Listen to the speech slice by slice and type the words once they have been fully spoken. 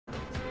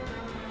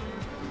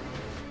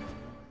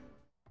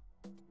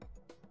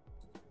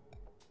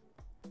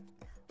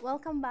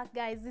Welcome back,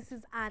 guys. This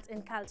is Art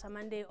and Culture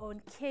Monday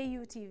on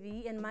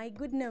KUTV, and my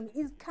good name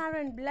is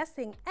Karen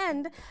Blessing.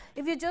 And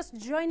if you're just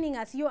joining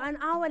us, you're an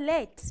hour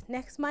late.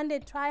 Next Monday,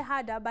 try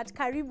harder, but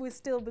karibu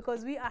still,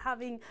 because we are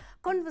having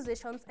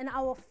conversations, and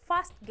our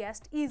first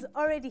guest is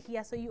already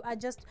here, so you are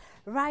just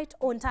right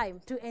on time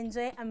to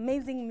enjoy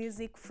amazing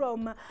music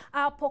from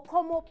our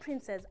Pokomo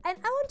princess. And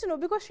I want to know,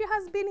 because she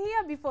has been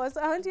here before, so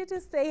I want you to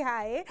say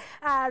hi,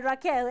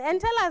 Racquel, and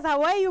tell us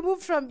why you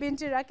moved from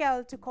Binti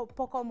Racquel to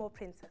Pokomo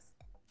princess.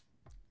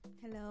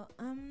 Hello.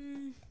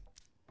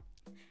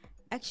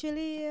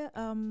 Actually,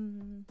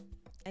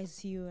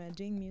 as you are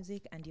doing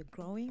music and you're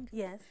growing,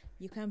 yes,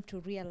 you come to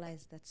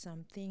realize that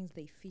some things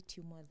they fit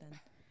you more than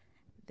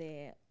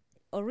the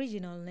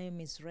original name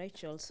is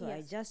Racquel, so yes.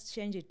 I just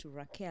changed it to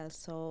Racquel,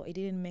 so it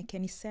didn't make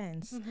any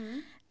sense.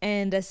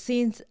 And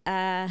since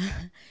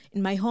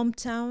in my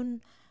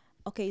hometown,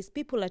 okay,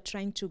 people are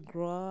trying to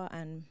grow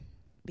and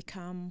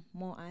become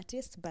more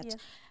artists, but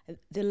yes.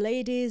 the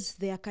ladies,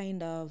 they are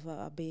kind of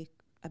a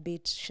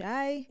bit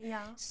shy.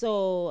 Yeah.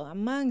 So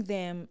among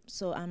them,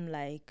 so I'm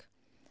like,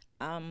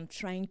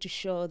 trying to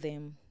show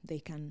them they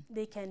can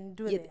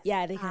do this.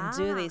 Yeah, they can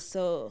do this.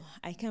 So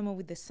I came up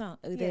with the song,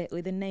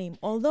 with the name,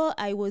 although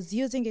I was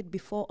using it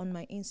before on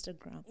my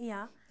Instagram.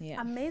 Yeah. Yeah.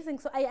 Amazing.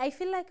 So I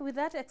feel like with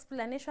that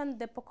explanation,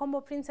 the Pokomo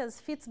princess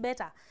fits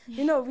better,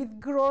 you know, with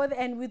growth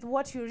and with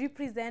what you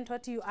represent,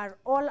 what you are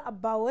all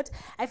about.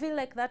 I feel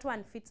like that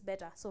one fits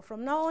better. So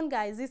from now on,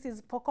 guys, this is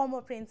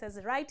Pokomo princess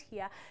right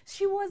here.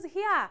 She was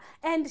here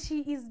and she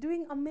is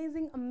doing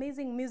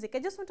amazing music. I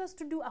just want us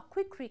to do a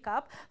quick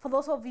recap for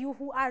those of you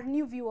who are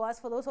new viewers,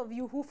 for those of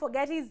you who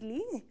forget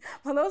easily,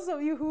 for those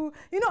of you who,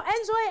 you know,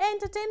 enjoy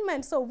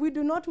entertainment. So we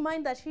do not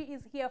mind that she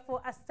is here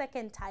for a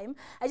second time.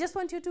 I just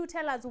want you to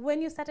tell us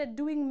when you started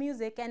doing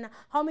music and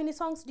how many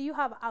songs do you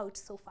have out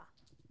so far?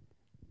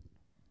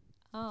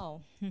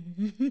 Oh.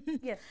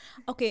 Yes.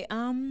 Okay,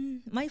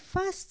 my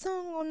first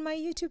song on my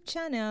YouTube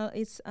channel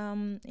is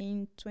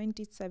in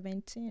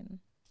 2017.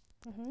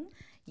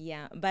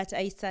 Yeah, but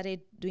I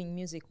started doing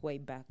music way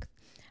back.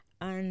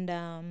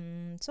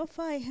 And so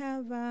far I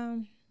have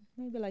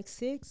maybe like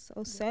 6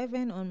 or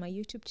 7 on my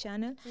YouTube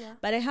channel. Yeah.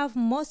 But I have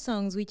more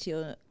songs which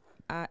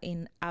are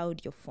in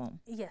audio form.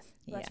 Yes,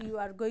 but you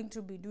are going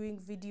to be doing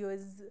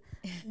videos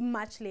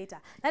much later.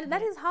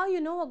 That is how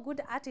you know a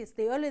good artist.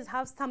 They always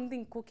have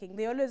something cooking.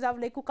 They always have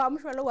like, by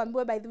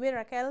the way,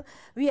 Racquel,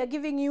 we are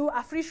giving you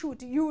a free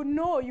shoot. You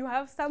know you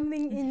have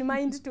something in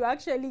mind to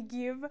actually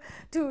give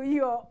to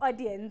your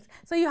audience.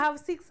 So you have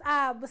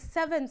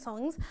 7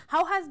 songs.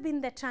 How has been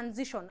the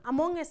transition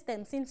amongst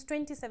them since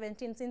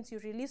 2017, since you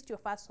released your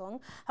first song?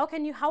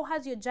 How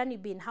has your journey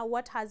been?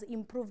 What has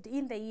improved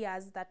in the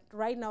years that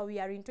right now we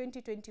are in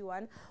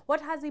 2021? What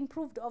has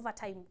improved over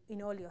time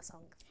in all your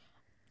songs?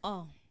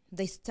 Oh,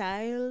 the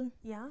style.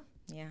 Yeah.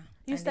 Yeah.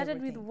 You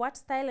started with what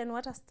style and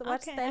what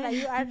style are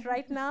you at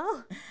right now?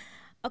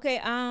 Okay,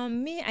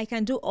 me, I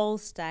can do all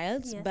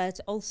styles, yes. but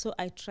also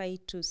I try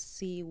to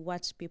see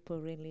what people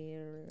really,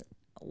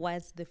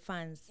 what's the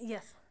fans,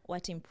 yes,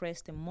 what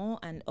impressed them more,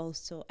 and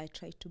also I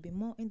try to be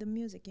more in the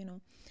music, you know.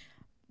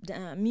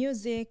 The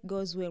music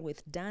goes well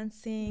with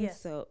dancing,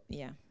 yes. So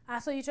yeah.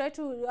 So you try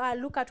to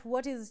look at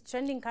what is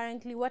trending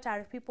currently, what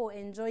are people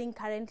enjoying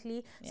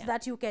currently, so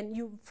that you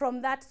can,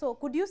 from that, so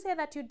could you say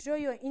that you draw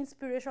your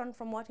inspiration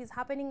from what is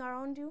happening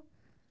around you?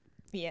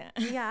 Yeah.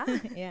 Yeah.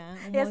 Yeah.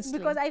 Yes, mostly.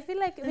 because I feel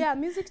like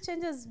music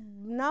changes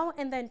now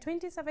and then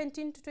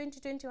 2017 to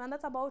 2021.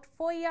 That's about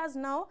 4 years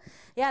now.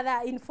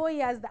 Yeah, in 4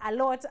 years, a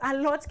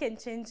lot can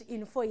change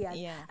in 4 years.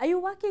 Yeah. Are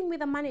you working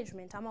with a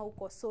management? Ama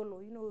uko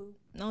solo, you know?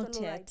 Not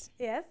solo, yet. right?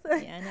 Yes.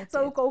 Yeah, not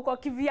so yet.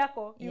 uko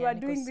kivyako. You are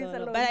doing this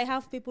alone. But I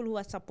have people who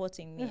are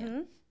supporting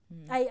me.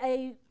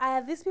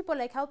 Are these people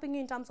like helping you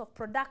in terms of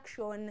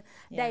production,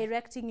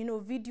 directing, you know,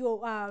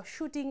 video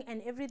shooting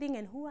and everything?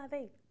 And who are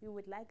they? You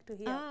would like to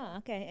hear.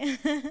 Okay.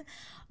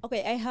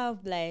 Okay, I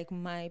have like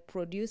my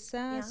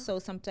producer, so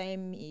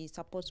sometimes he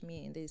supports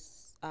me in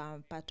this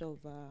part of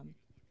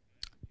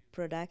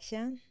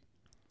production.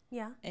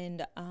 Yeah.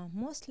 And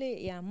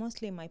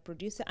mostly my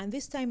producer. And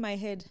this time I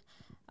had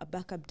a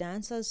backup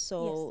dancers,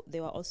 so they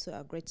were also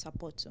a great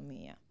support to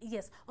me. Yeah.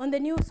 Yes. On the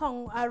new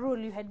song Rule,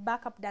 you had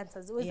backup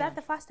dancers. Was that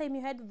the first time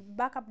you had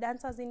backup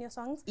dancers in your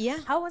songs? Yeah.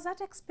 How was that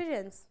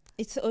experience?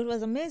 It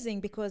was amazing,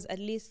 because at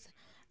least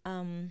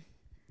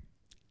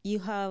you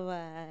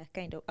have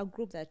kind of a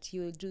group that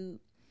you do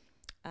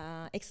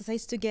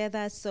exercise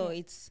together, so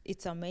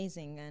it's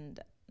amazing. And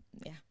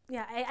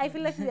yeah, I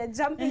feel like we are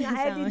jumping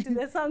ahead into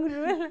the song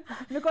Rule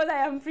because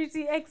I am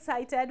pretty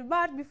excited.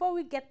 But before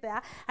we get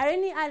there,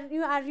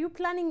 are you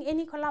planning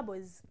any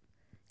collabos?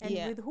 And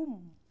with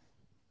whom?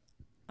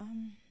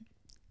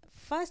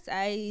 First,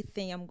 I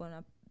think I'm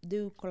gonna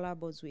do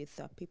collabos with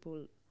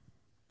people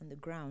on the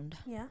ground.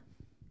 Yeah.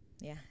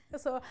 Yeah.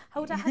 So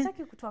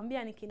hataki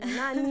kutuambia ni kina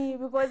nani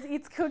because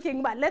it's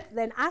cooking, but let's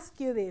then ask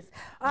you this.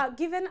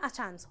 Given a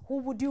chance, who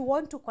would you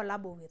want to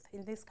collabo with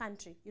in this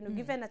country? You know,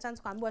 given a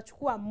chance kuambiwa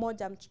chukue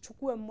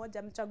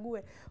mmoja,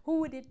 mchague, who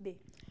would it be?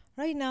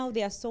 Right now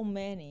there are so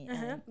many.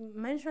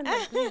 Mention them,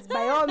 please,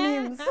 by all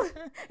means.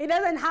 It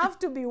doesn't have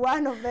to be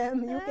one of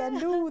them. You can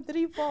do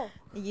 3, 4.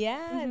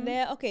 Yeah,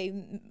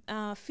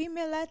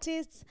 female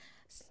artists,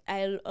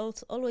 I'll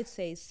also always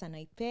say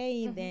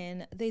Sanaipe.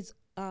 Then there's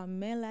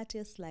male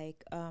artists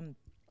like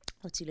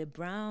Otile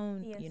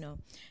Brown, Yes. you know.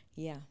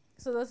 Yeah.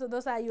 So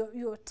those are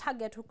your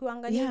target.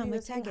 Yeah, my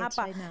target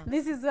right now.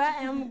 This is where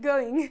I am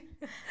going.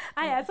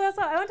 So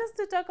I want us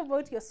to talk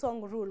about your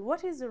song Rule.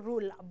 What is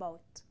Rule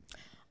about?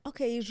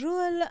 Okay,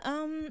 Rule,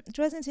 it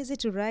wasn't easy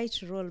to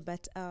write Rule,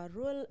 but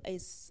Rule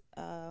is,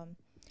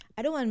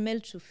 I don't want Mel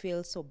to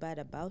feel so bad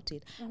about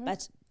it,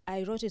 but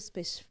I wrote it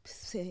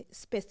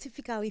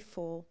specifically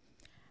for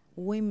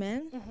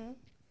women.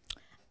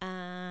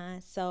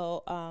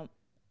 So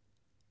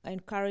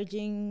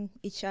encouraging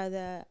each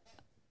other,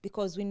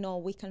 because we know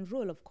we can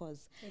rule, of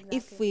course. Exactly.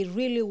 If we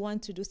really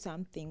want to do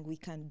something, we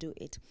can do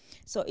it.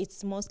 So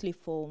it's mostly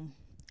for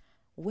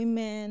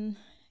women,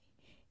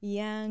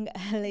 young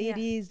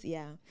ladies,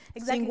 Exactly.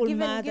 single Given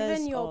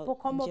mothers. your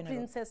Pokomo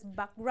princess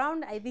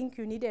background, I think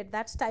you needed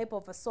that type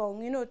of a song,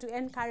 to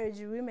encourage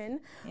women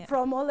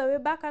from all the way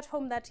back at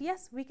home that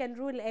yes, we can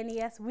rule, and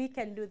yes, we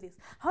can do this.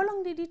 How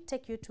long did it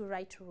take you to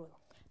write Rule?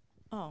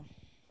 Oh,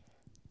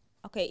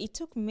 okay. It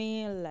took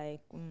me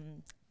like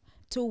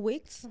 2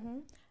 weeks.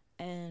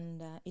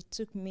 And it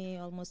took me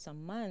almost a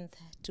month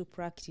to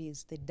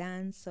practice the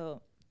dance.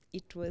 So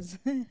it was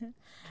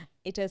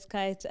it was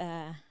quite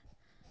a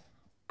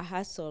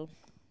hassle.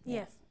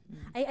 Yes.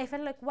 I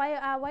felt like,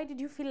 why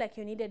did you feel like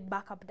you needed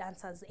backup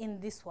dancers in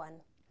this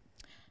one?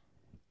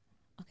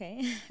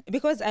 Okay,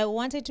 because I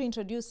wanted to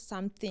introduce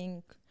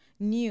something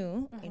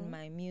new in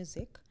my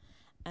music,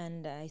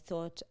 and I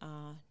thought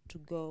to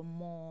go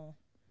more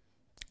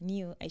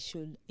new, I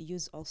should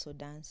use also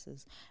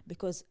dances,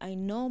 because I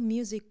know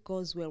music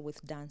goes well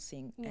with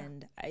dancing,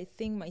 and I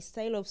think my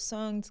style of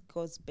songs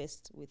goes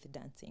best with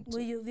dancing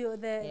too. Well,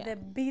 the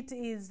beat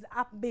is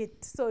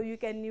upbeat, so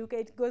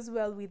it goes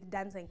well with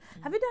dancing.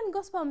 Have you done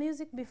gospel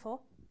music before?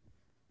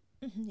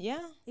 Yeah.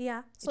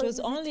 So it was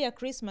only a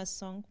Christmas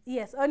song.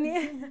 Yes,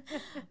 only.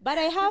 But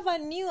I have a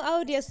new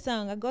audio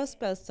song, a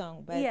gospel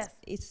song, but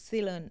it's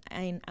still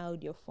in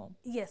audio form.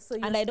 Yes, so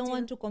and I don't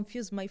want to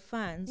confuse my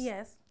fans.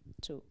 Yes.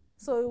 Too.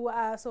 So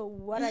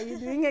what are you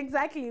doing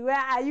exactly? Where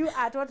are you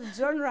at? What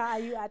genre are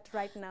you at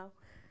right now?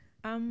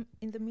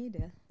 In the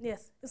middle.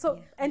 Yes.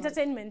 So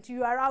entertainment.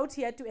 You are out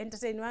here to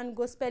entertain. One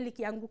gospel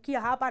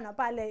ikiangukia hapa na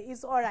pale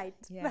is all right.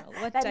 Yeah.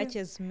 What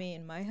touches me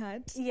in my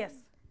heart. Yes.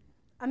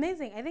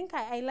 Amazing. I think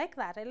I like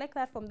that. I like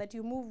that from that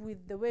you move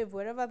with the wave.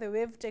 Wherever the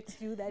wave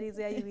takes you, that is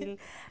where you will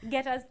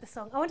get us the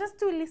song. I want us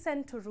to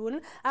listen to Rule.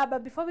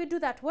 But before we do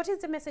that, what is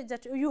the message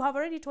that you have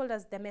already told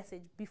us? The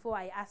message before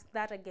I ask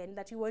that again,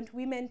 that you want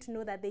women to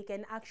know that they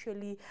can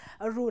actually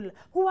rule.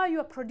 Who are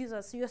your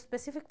producers, your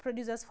specific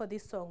producers for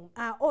this song?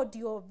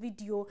 Audio,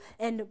 video,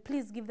 and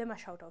please give them a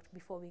shout out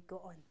before we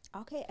go on.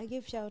 Okay, I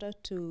give shout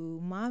out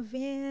to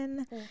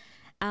Marvin.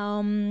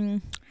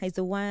 He's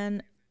the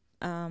one,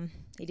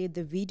 he did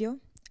the video.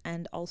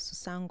 And also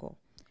Sango,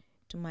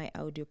 to my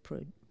audio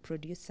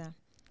producer.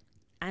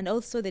 And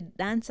also the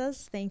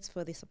dancers, thanks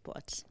for the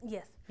support.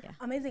 Yes. Yeah.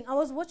 Amazing. I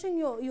was watching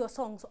your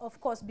songs, of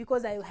course,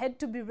 because I had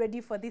to be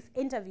ready for this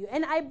interview.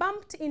 And I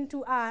bumped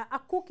into a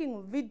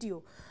cooking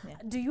video. Yeah.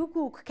 Do you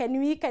cook? Can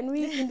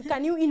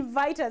you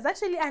invite us?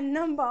 Actually, a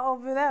number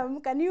of them.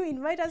 Can you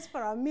invite us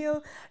for a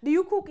meal? Do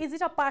you cook? Is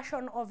it a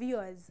passion of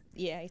yours?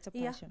 Yeah, it's a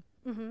passion.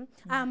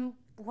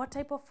 What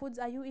type of foods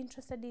are you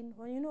interested in?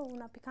 Well,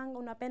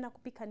 unapenda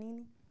kupika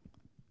nini?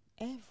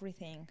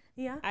 Everything.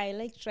 Yeah. I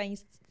like trying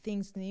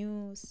things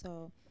new,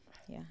 so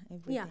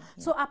everything. Yeah.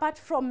 So apart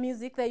from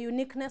music, the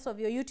uniqueness of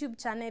your YouTube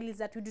channel is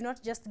that you do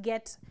not just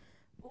get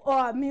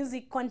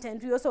music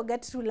content, we also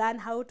get to learn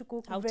how to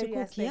cook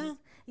various things.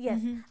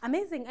 Yes.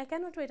 Amazing. I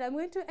cannot wait. I'm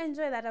going to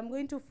enjoy that. I'm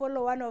going to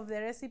follow one of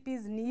the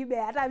recipes. In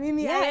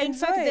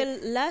fact, the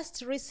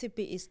last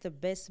recipe is the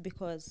best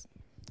because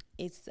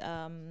it's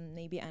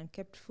maybe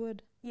unkept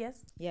food.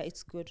 Yes. Yeah,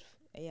 it's good.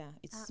 Yeah,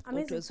 it's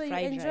amazing. So you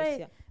enjoy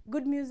rice,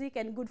 good music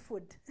and good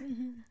food.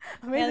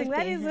 Amazing.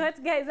 That is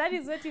what, guys, that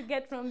is what you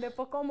get from the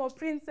Pokomo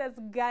princess,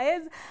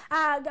 guys.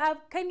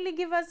 Kindly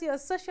give us your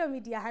social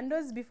media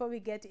handles before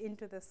we get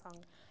into the song.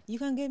 You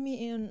can get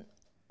me in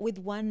with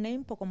one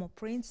name, Pokomo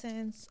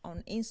Princess,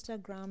 on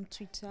Instagram,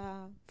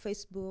 Twitter,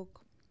 Facebook.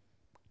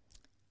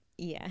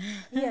 Yeah.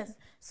 Yes.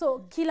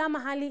 So kila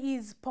mahali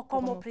is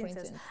Pokomo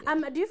Princess.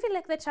 Do you feel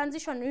like the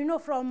transition,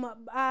 from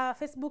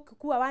Facebook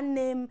kukua one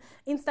name,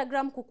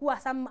 Instagram kukua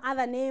some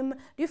other name,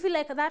 do you feel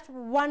like that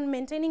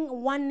maintaining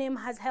one name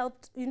has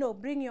helped,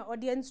 bring your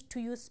audience to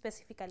you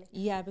specifically?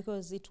 Yeah,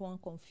 because it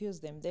won't confuse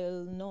them.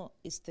 They'll know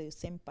it's the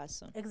same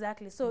person.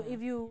 Exactly. So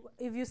if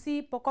you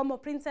see Pokomo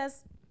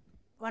Princess,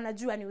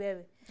 wanajua ni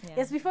wewe.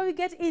 Yes, before we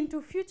get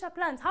into future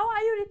plans, how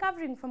are you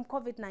recovering from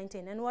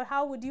COVID-19? And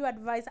how would you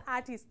advise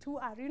artists who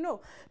are,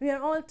 we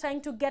are all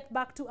trying to get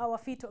back to our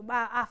feet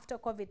after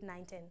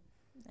COVID-19?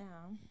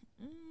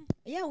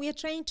 Yeah, we are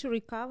trying to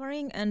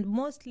recovering, and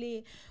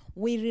mostly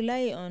we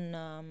rely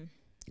on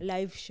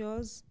live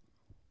shows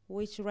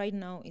which right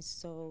now is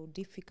so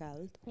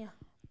difficult. Yeah.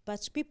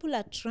 But people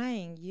are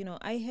trying. You know,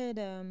 I had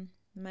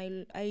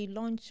I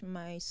launched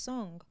my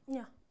song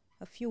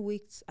a few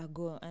weeks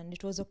ago, and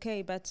it was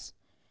okay, but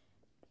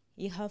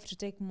you have to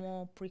take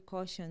more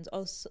precautions.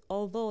 Also,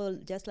 although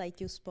just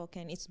like you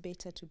spoken, it's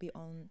better to be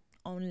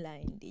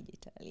online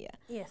digital. Yeah.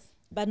 Yes.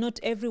 But not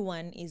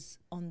everyone is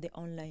on the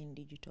online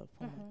digital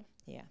format.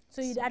 Yeah.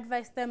 So you'd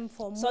advise them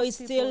for most so it's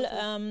people.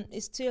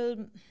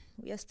 still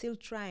we are still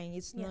trying.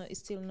 It's Yes. not. It's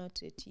still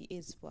not. It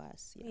is for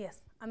us. Yeah. Yes,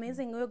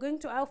 amazing. We're going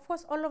to, of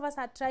course, all of us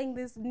are trying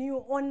this new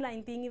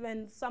online thing.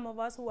 Even some of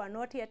us who are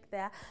not yet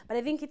there. But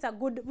I think it's a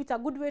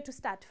good way to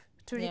start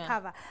to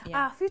recover.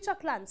 Yeah. Future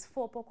plans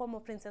for Pokomo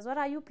Princess. What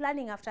are you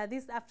planning after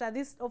this? After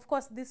this, of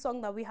course, this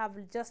song that we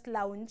have just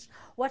launched.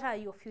 What are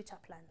your future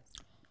plans?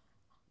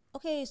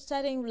 Okay,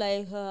 starting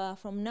like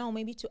from now,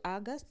 maybe to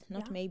August,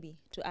 not maybe,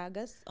 to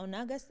August. On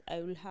August,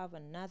 I will have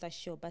another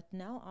show. But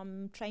now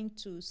I'm trying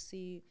to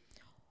see,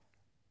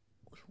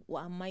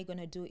 am I going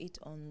to do it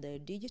on the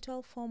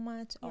digital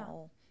format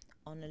or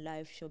on a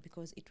live show?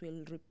 Because it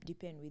will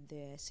depend with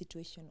the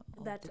situation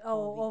of that the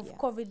COVID,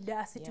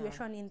 COVID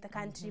situation in the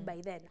country by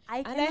then.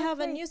 I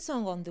have a new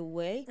song on the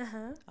way,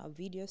 a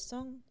video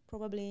song,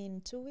 probably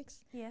in 2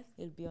 weeks. Yes.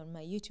 It'll be on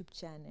my YouTube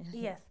channel.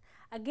 Yes.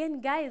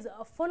 Again, guys,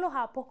 follow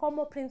her,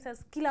 Pokomo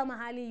Princess, kila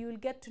mahali. You will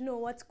get to know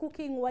what's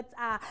cooking, what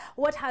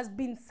has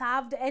been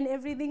served, and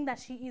everything that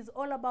she is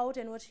all about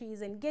and what she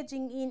is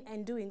engaging in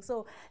and doing.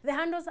 So the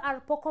handles are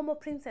Pokomo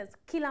Princess,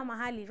 kila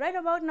mahali. Right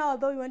about now,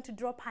 although we want to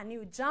drop her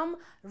new jam,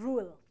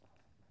 Rule.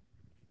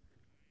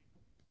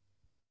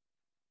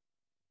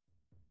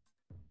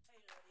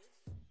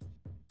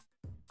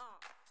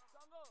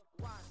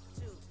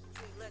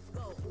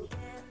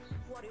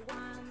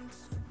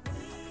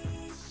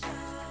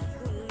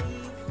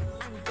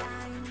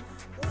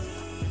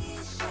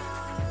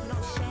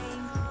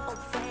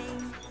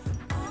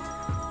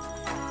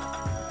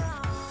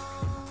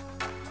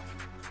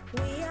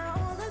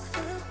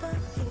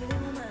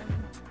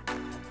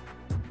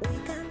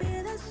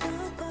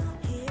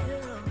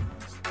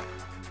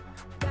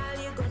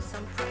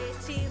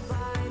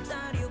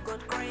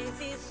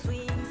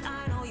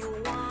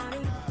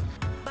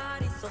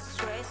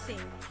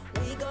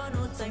 We got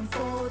no time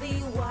for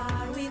the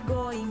war. We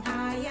going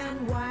high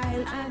and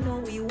wild. I know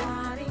we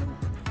want it,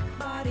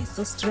 but it's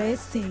so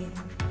stressing.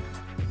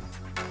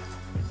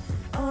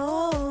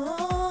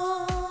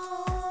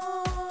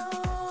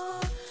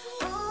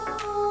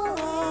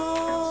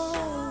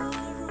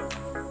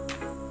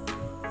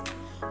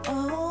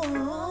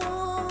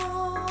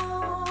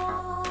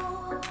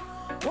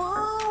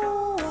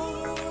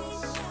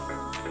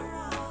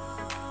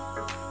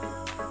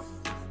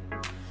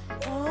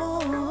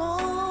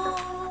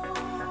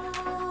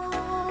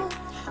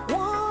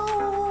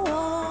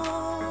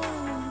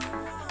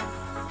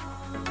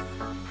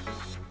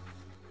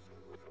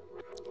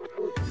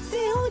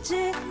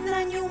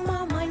 Na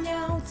nyuma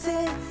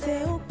manyauze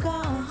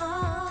zeuka,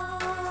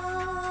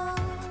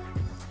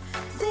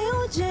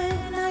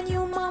 zeuje na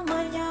nyuma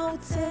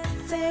manyauze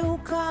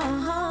zeuka.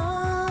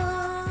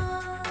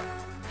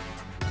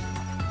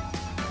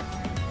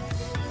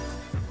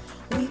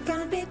 We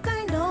can be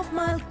kind of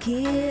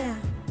malkia.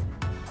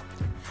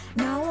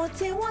 Now what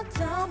you want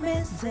to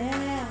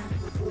mezea?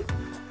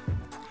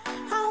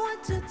 I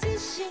want to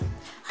teach you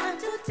how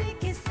to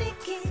take it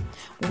sticky.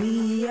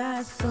 We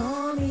are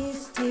so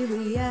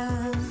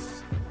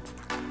mysterious.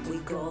 We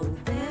go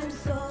them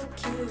so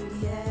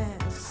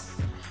curious.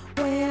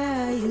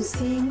 Where are you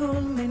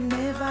single men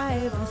never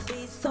ever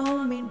see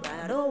so mean?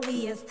 But oh,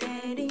 we are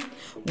standing,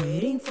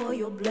 waiting for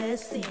your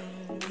blessing.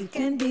 We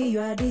can be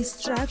your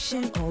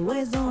distraction,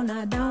 always on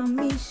a damn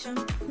mission.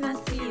 Na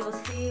siyo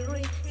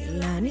siri,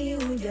 ila ni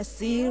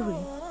ujasiri.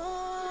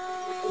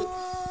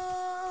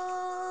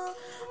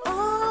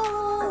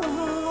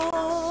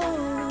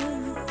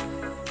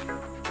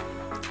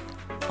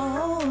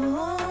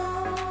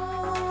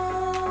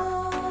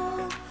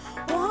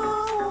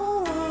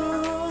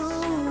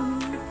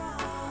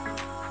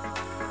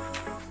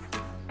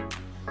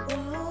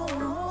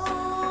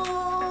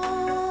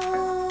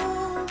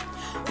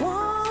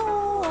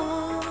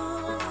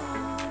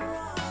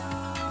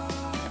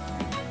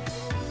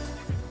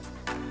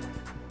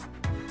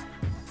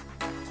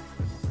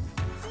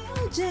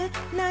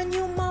 Na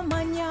nyuma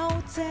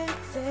manyauze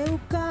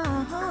zeuka,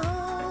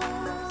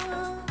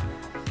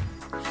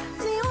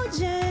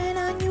 ziuje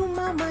na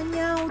nyuma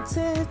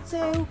manyauze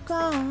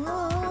zeuka.